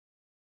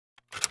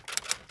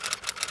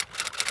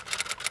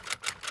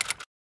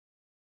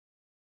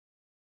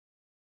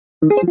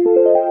Hey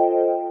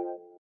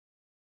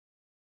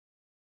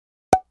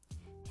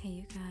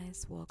you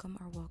guys, welcome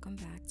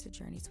back to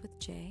Journeys with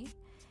Jay.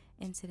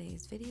 In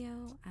today's video,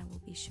 I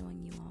will be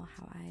showing you all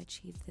how I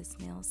achieved this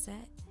nail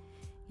set.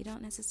 You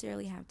don't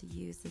necessarily have to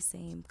use the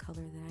same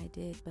color that I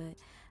did, but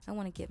I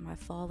want to get my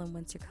fall and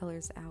winter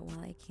colors out while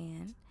I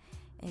can.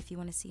 And if you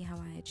want to see how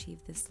I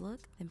achieved this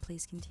look, then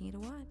please continue to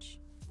watch.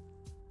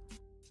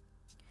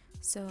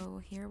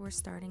 So here we're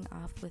starting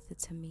off with the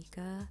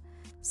Tamika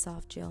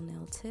soft gel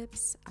nail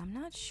tips. I'm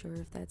not sure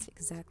if that's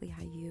exactly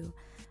how you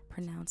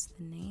pronounce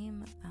the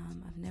name.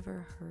 I've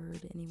never heard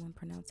anyone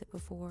pronounce it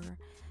before,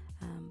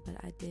 but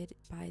I did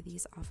buy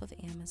these off of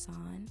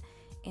Amazon,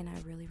 and I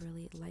really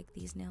like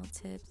these nail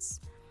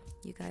tips.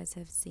 You guys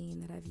have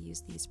seen that I've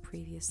used these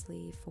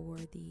previously for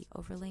the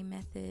overlay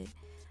method,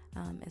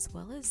 as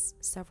well as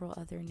several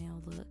other nail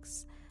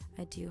looks.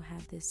 I do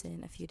have this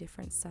in a few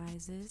different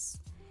sizes.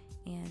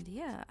 And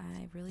yeah,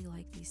 I really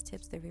like these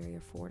tips. They're very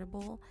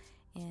affordable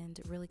and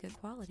really good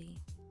quality.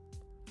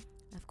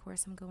 Of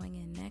course, I'm going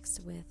in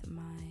next with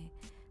my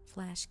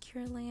flash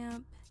cure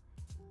lamp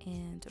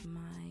and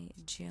my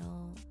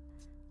gel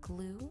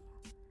glue,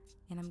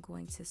 and I'm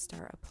going to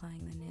start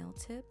applying the nail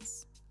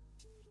tips.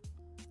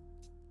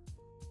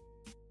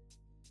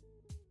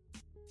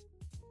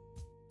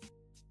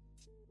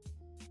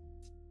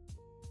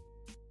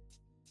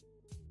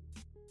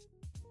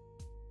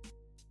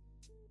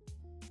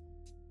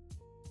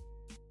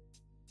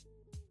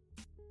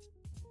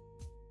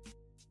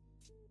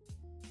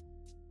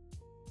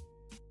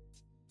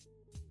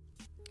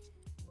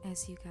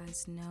 As you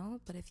guys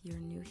know, but if you're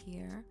new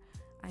here,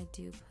 I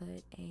do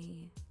put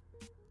a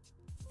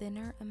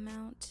thinner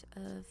amount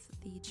of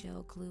the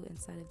gel glue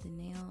inside of the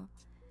nail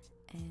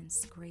and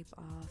scrape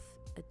off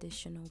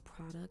additional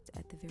product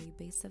at the very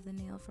base of the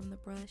nail from the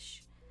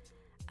brush.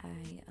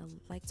 I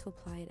like to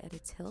apply it at a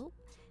tilt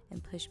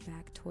and push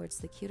back towards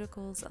the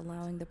cuticles,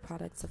 allowing the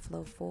product to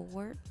flow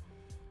forward.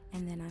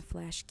 And then I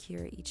flash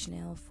cure each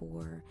nail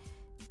for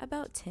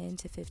about 10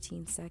 to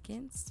 15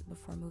 seconds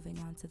before moving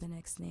on to the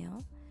next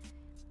nail.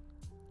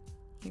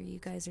 Here you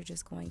guys are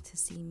just going to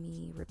see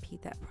me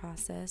repeat that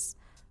process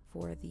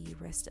for the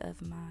rest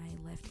of my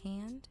left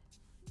hand.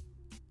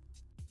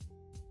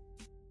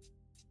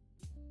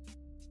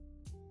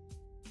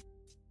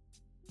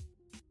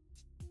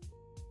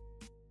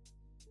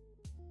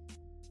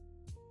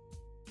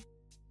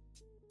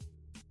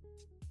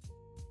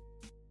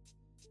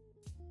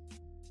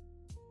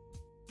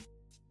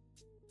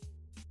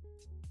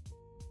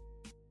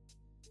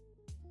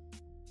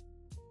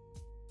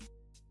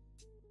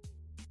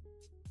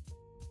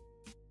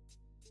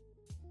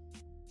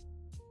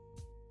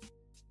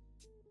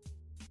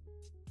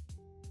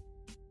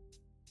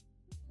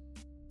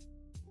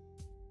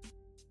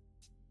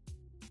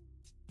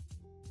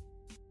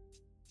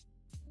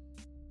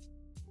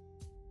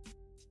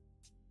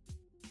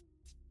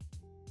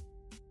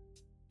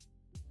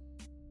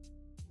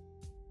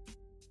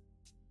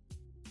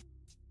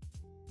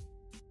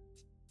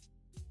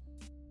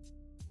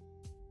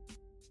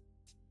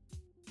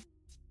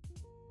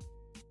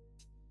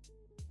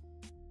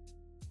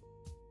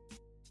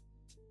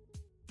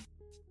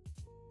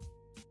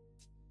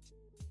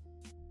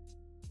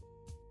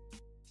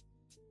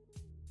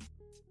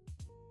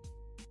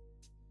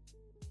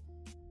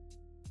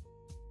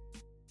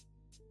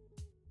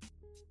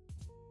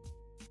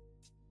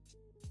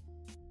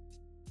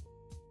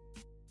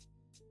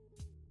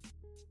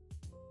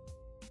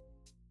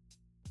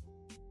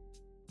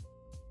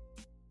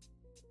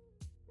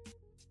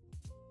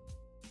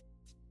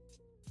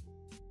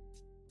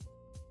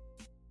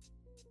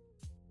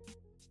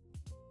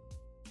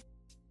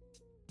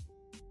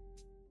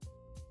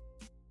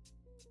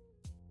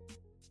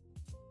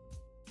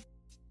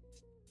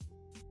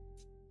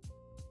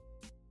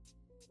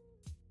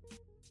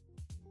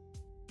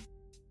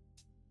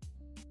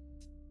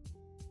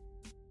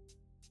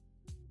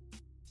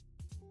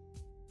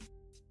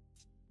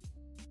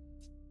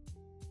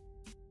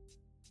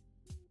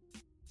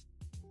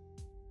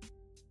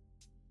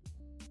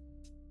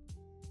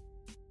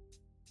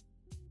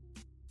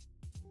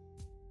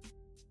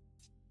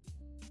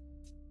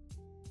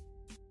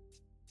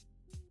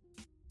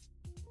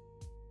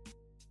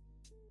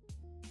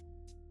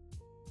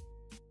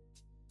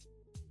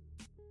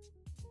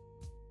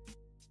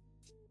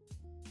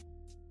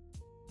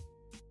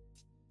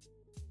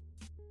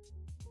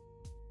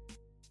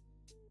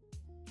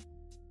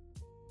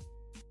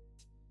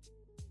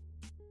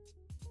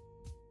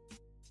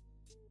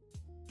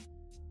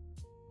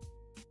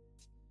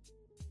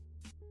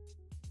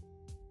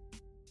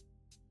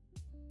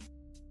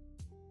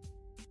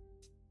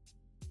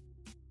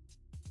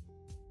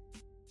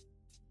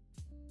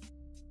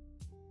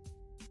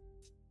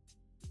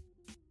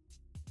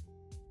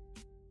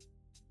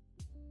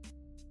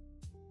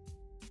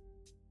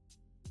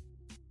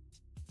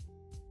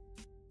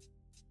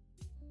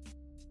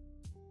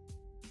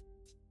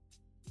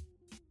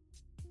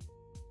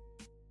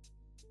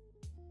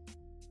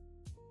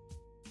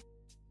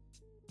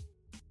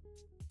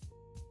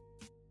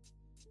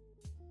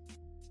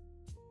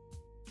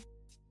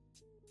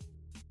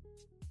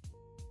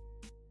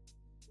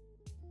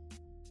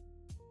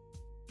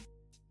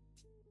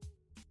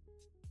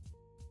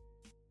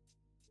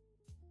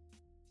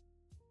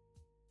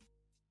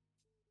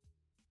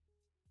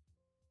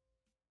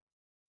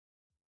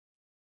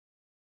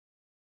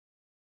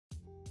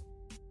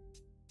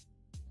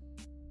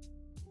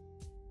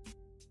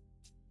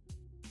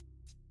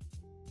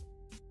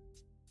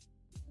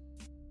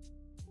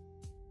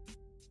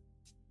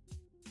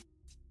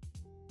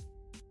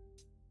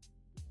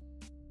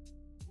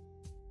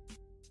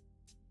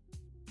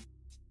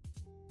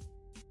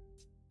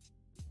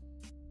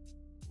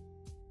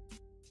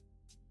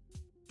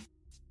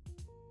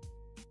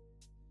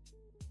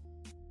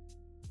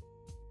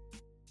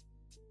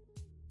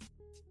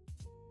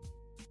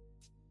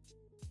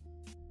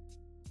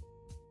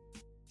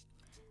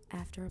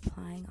 After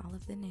applying all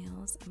of the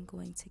nails, I'm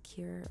going to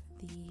cure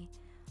the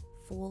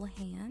full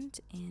hand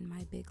in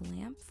my big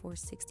lamp for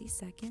 60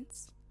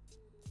 seconds.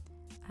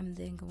 I'm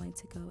then going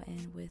to go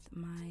in with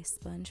my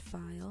sponge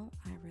file.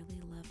 I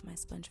really love my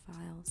sponge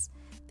files.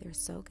 They're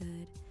so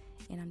good.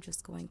 And I'm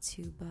just going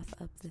to buff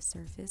up the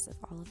surface of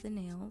all of the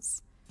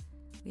nails.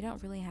 We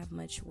don't really have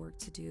much work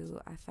to do.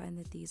 I find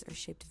that these are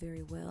shaped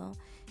very well.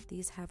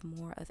 These have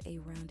more of a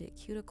rounded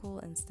cuticle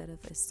instead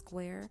of a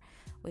square,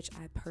 which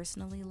I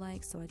personally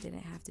like, so I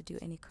didn't have to do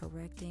any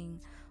correcting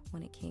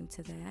when it came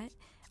to that.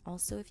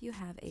 Also, if you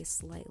have a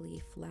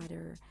slightly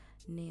flatter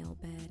nail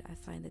bed, I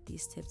find that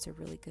these tips are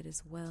really good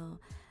as well,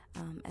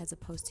 as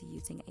opposed to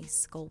using a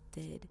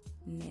sculpted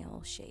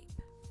nail shape.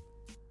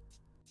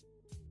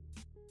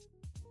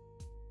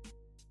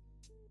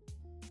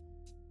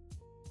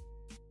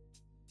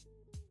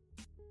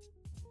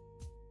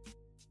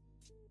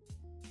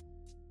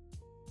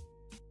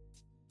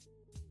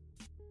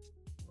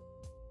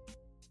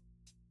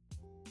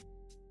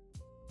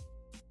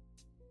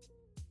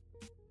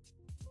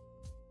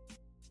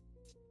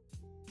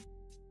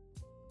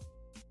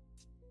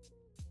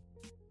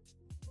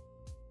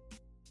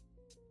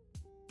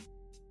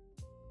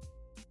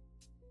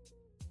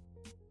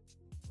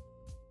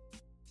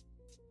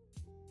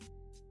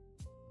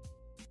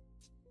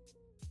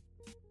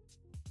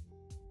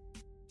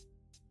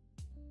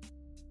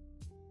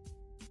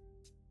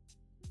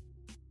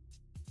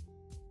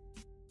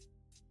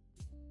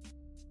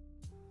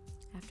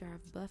 After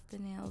I've buffed the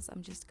nails,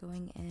 I'm just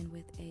going in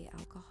with a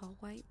alcohol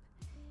wipe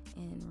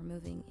and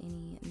removing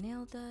any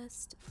nail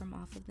dust from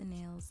off of the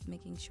nails,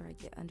 making sure I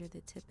get under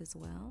the tip as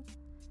well.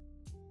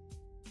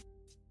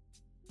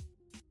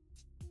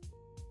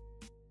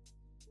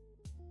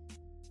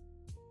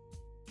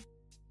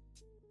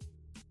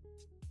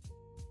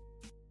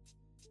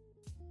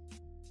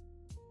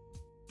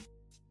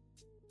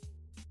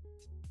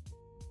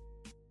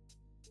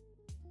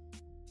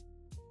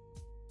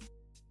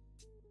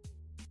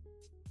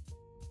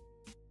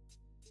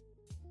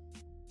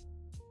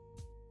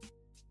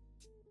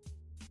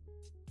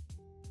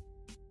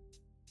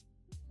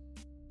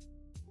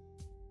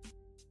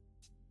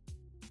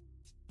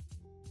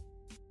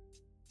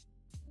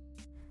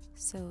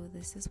 So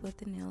this is what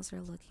the nails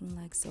are looking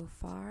like so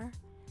far.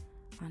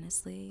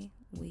 Honestly,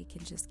 we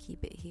can just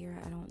keep it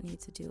here. I don't need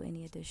to do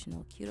any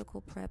additional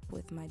cuticle prep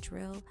with my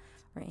drill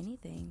or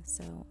anything.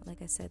 So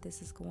like I said,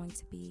 this is going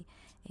to be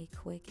a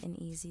quick and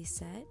easy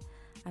set.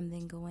 I'm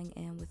then going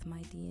in with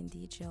my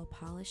D&D gel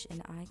polish in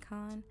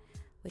Icon,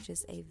 which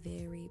is a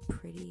very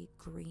pretty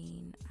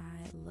green.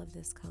 I love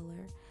this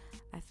color.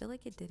 I feel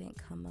like it didn't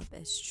come up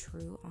as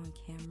true on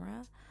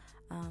camera.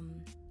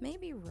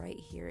 Maybe right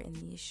here in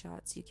these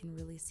shots you can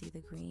really see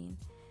the green.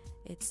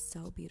 It's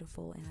so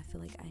beautiful, and I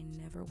feel like I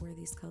never wear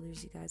these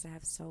colors, you guys. I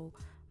have so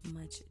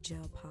much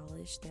gel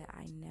polish that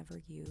I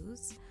never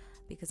use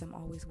because I'm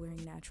always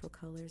wearing natural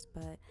colors,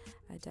 but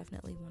I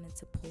definitely wanted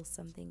to pull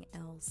something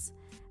else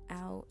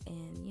out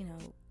and, you know,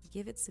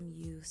 give it some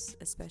use,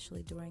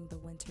 especially during the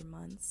winter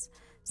months.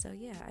 So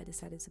yeah, I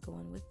decided to go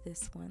in with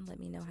this one. Let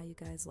me know how you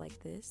guys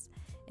like this,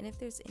 and if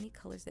there's any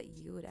colors that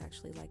you would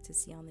actually like to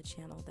see on the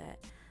channel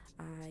that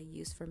I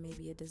use for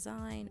maybe a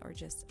design or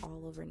just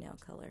all over nail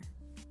color.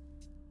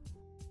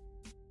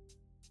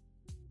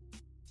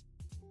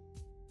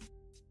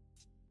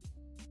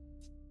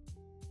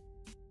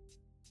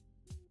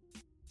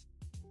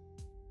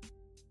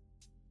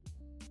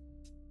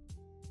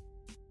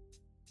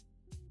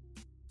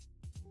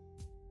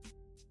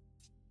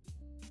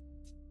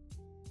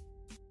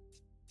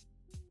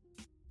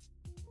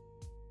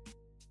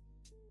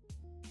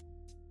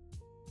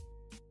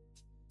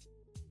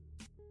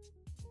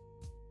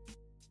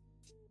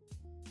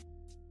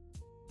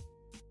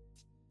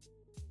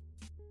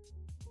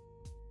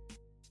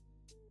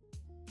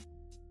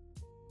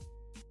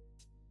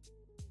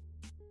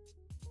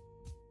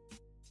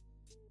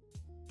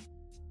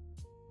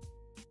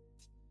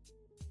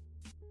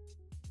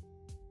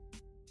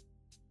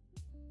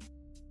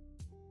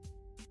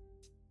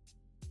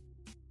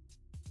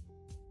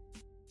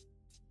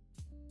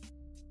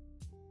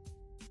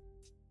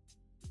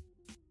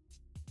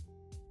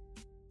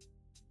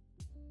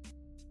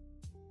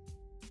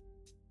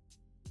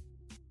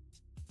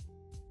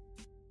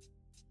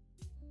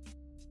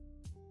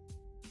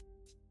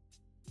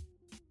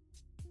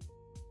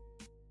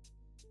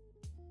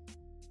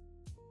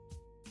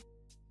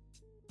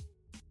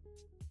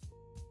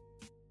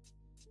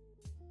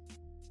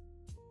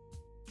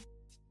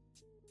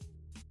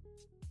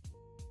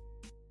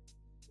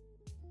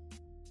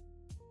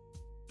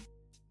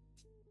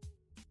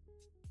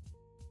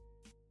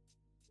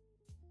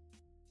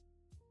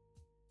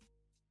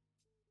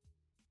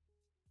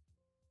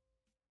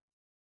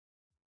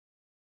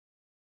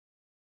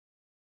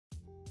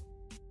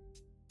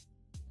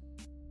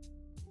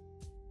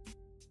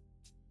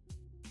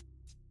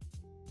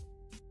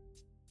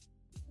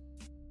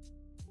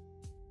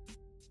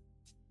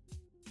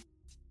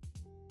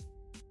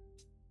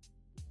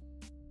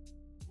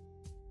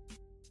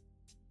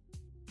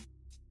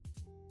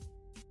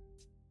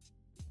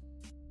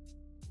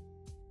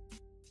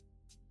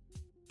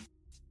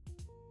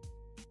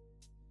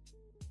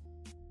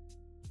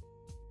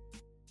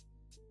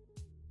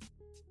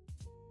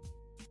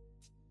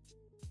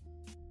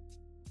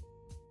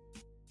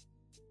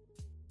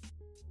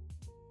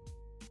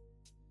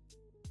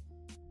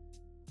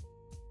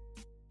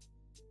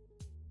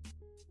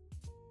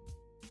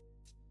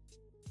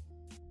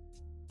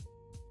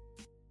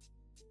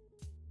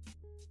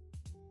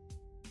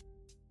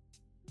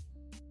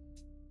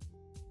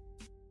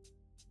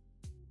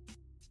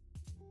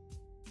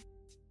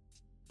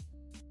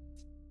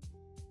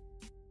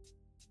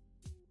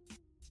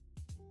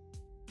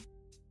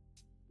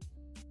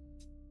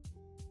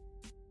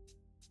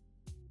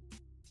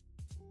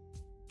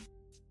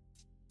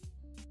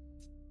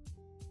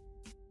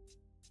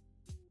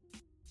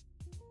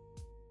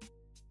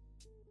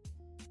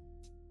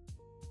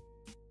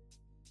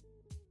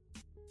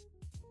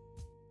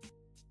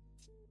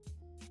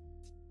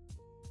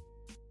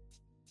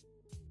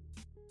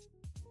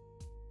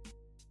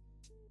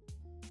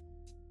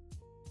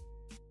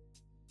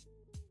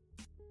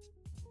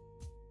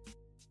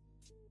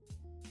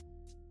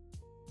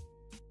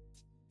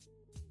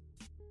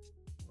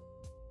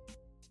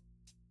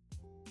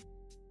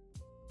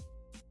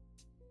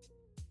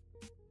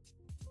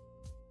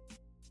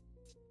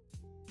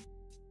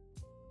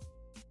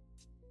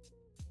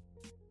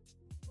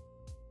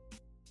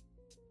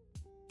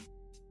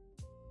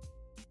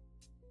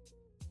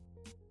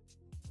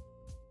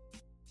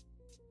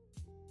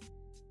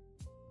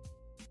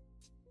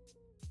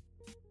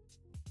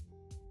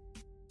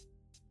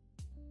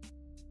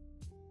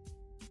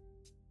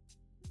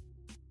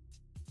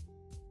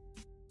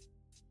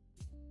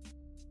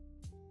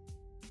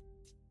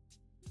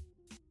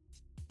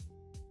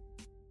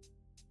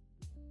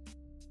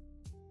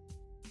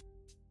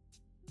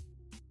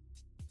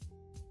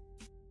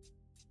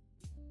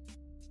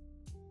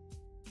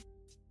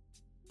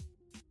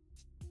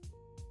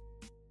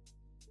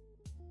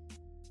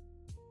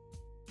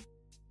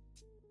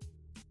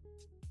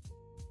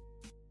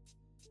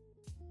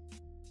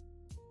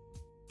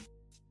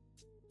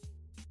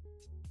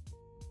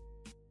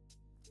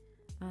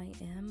 I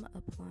am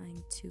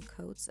applying 2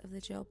 coats of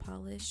the gel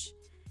polish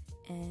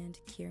and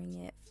curing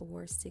it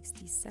for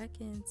 60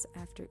 seconds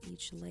after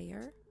each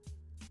layer.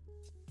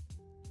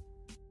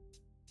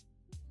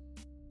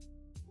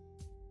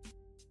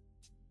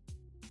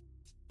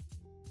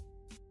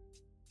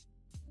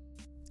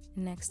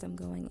 Next, I'm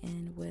going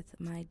in with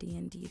my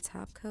D&D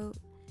top coat,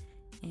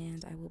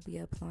 and I will be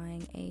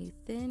applying a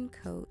thin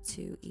coat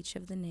to each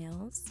of the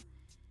nails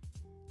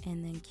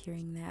and then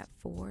curing that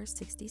for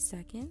 60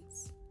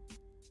 seconds.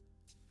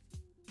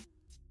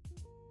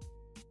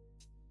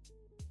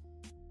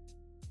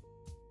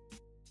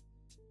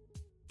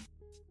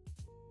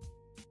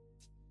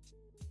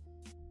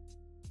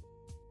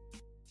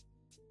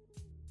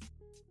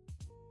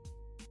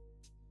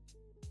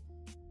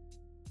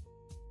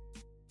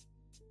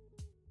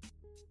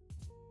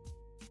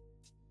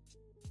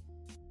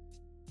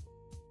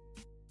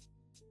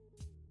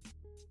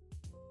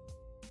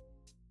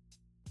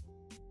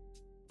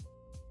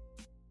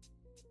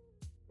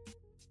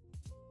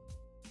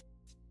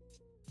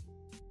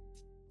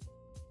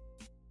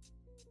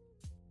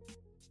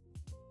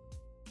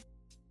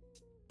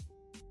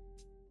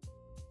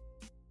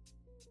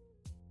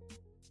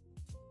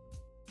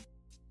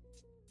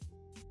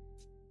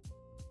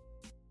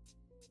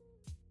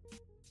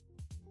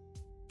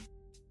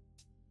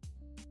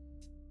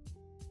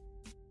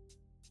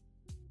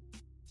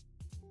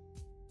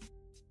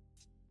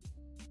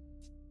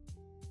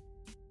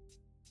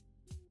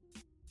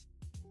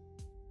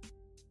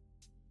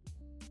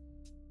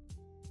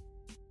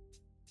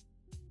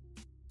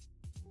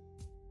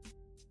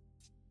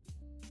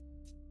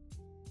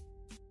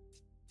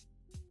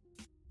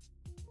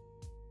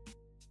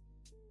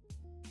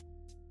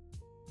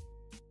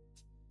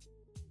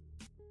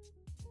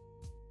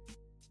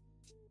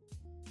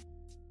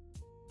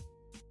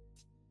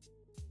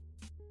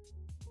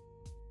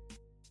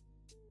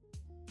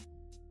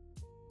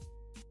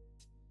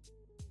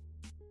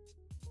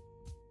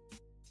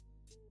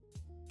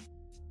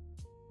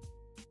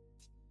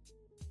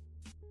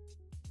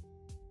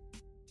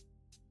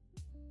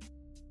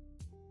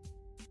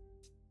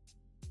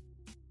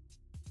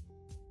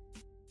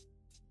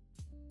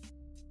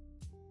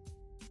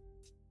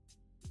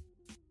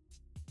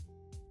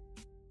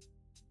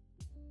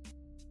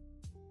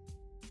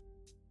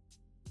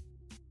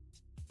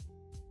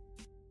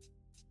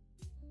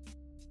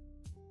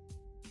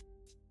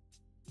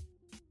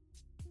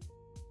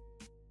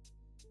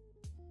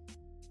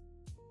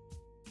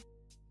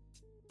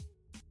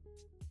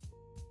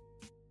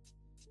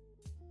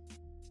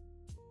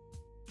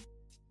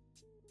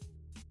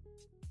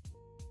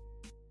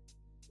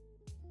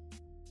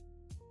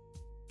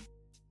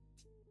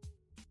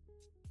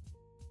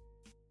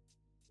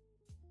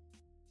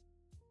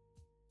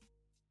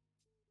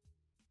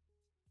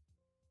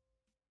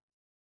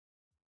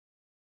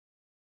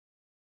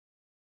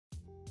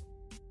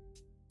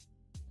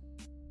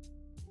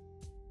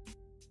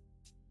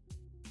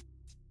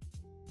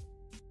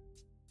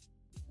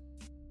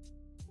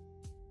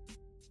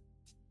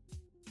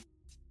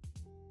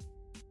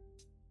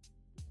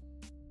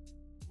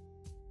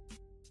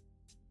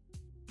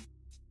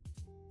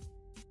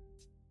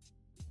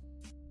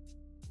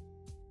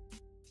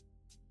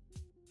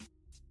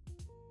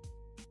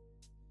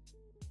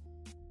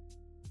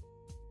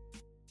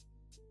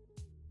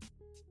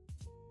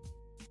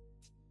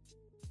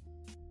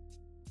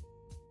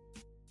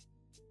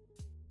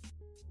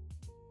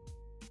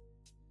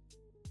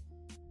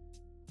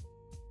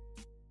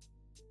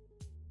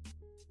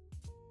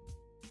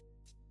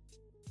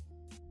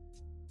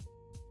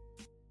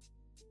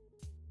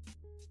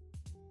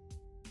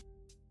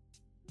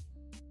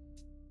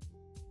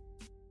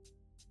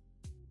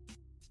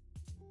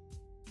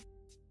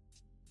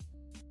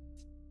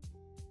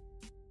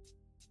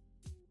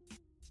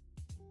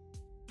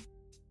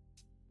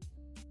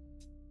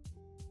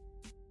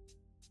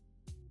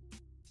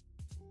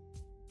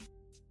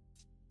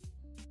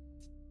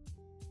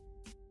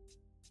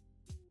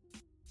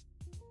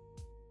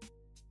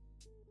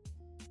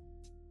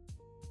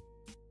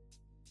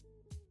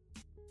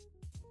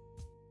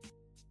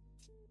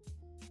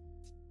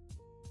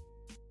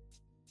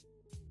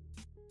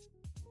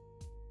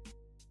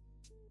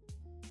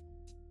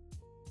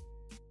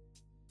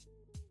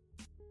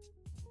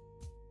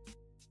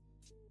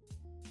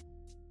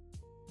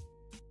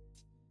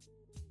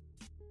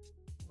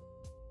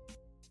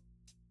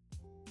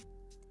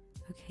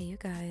 Okay, you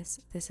guys,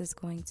 this is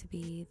going to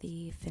be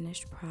the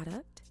finished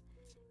product.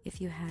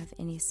 If you have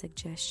any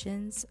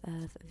suggestions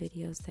of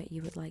videos that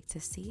you would like to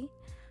see,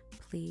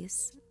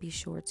 please be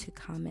sure to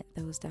comment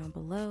those down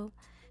below.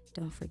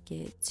 Don't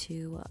forget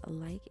to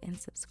like and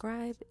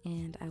subscribe,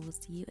 and I will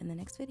see you in the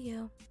next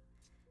video.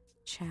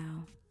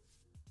 Ciao.